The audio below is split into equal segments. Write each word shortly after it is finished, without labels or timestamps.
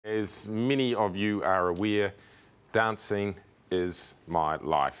As many of you are aware, dancing is my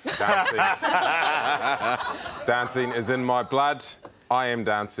life. Dancing is in my blood. I am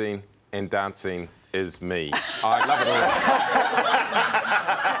dancing, and dancing is me. I love it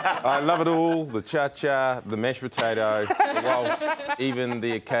all. I love it all. The cha-cha, the mashed potato, the waltz, even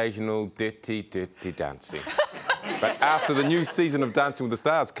the occasional dirty dancing. But after the new season of Dancing with the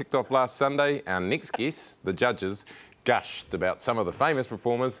Stars kicked off last Sunday, our next guests, the judges, gushed about some of the famous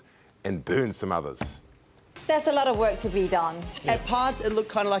performers and burned some others. There's a lot of work to be done. At parts, it looked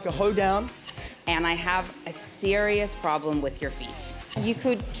kind of like a hoedown. And I have a serious problem with your feet. You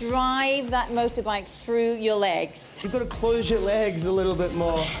could drive that motorbike through your legs. You've got to close your legs a little bit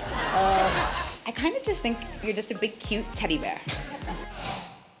more. I kind of just think you're just a big, cute teddy bear.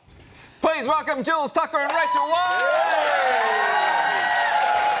 Please welcome Julz, Tocker and Rachel.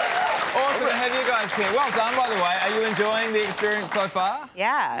 Awesome to have you guys here. Well done, by the way. Are you enjoying the experience so far?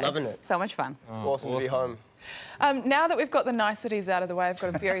 Yeah, Loving it's it. so much fun. It's awesome to be home. Now that we've got the niceties out of the way, I've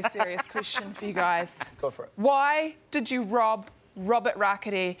got a very serious question for you guys. Go for it. Why did you rob Robert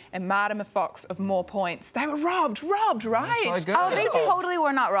Rakete and Marama Fox of more points? They were robbed, right? So good. Oh, they totally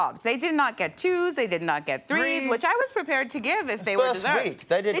were not robbed. They did not get 2s, they did not get 3s, which I was prepared to give if they were deserved. Week,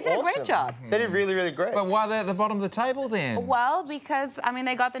 they did a great job. They did really, really great. But why are they at the bottom of the table then? Well, because, I mean,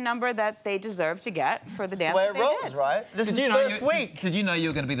 they got the number that they deserved to get for the dance that they did. Right? This is first week. Did you know you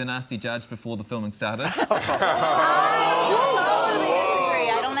were going to be the nasty judge before the filming started? I totally disagree.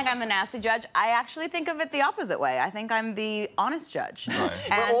 I don't think I'm the nasty judge. I actually think of it the opposite way. I think I'm the honest judge. Right.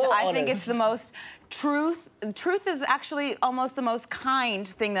 And I think it's the most truth is actually almost the most kind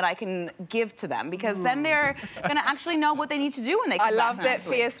thing that I can give to them, because then they're going to actually know what they need to do when they come back. I love that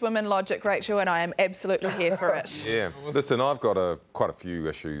fierce women logic, Rachel, and I am absolutely here for it. Yeah. Listen, I've got quite a few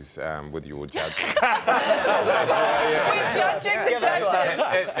issues with your judging. We're judging the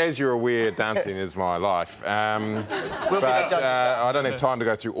judges. As you're aware, dancing is my life. But I don't have time to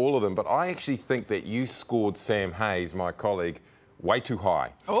go through all of them, but I actually think that you scored Sam Hayes, my colleague, way too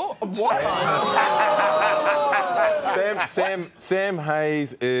high. Oh, what? Sam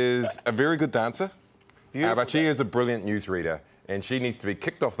Hayes is a very good dancer, but she is a brilliant newsreader, and she needs to be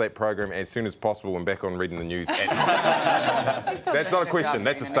kicked off that program as soon as possible and back on reading the news. That's not a question,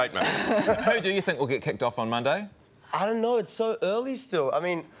 that's a statement. Who do you think will get kicked off on Monday? I don't know, it's so early still. I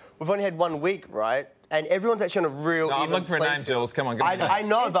mean, we've only had 1 week, right? And everyone's actually on a real No, I'm looking for a name, Julz. Come on, give me a name. I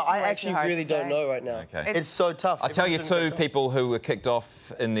know, but I way too actually hard really to don't say. know right now. Okay. It's so tough. I'll tell you two people who were kicked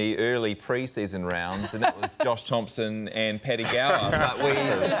off in the early pre-season rounds, and that was Josh Thomson and Patrick Gower. But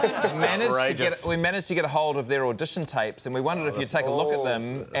we managed to get a hold of their audition tapes, and we wondered if you'd take a look at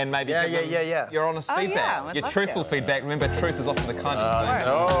them and maybe give them your honest feedback. Your truthful feedback. Remember, truth is often the kindest thing.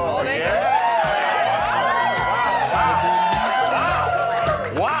 Oh, yeah!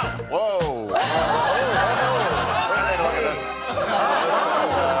 Wow! Whoa!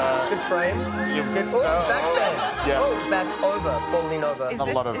 Frame. Back there. Yeah. Oh, back over, falling over.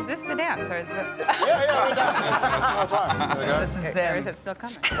 Is this the dance, or is the... Yeah, we're dancing. That's more time. There we go. This is Or them. is it still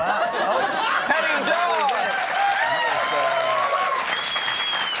coming? Patty and Josh!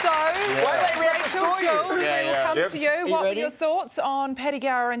 So, Rachel, Julz, we will come to you. What were your thoughts on Patrick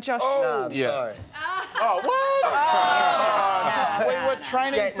Gower and Josh? Sorry. Oh, what? We were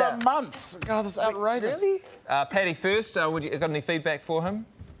training for months. God, that's outrageous. Really? Patty first, you got any feedback for him?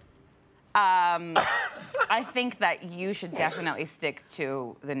 I think that you should definitely stick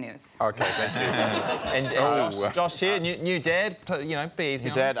to the news. Okay, thank you. And Josh here, new dad, you know, be easy.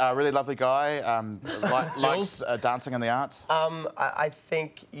 Your dad, really lovely guy, likes dancing and the arts. I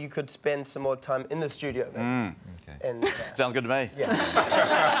think you could spend some more time in the studio. Maybe. Okay. And, Sounds good to me. Yeah.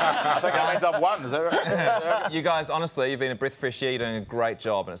 I think I made up one, is that right? You guys, honestly, you've been a breath of fresh air. You're doing a great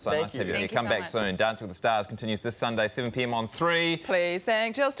job, and it's so nice to have you here. Thank you Come so back much. soon. Dancing with the Stars continues this Sunday, 7 p.m. on 3. Please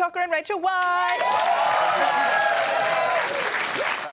thank Josh, Tocker and Rachel. Why?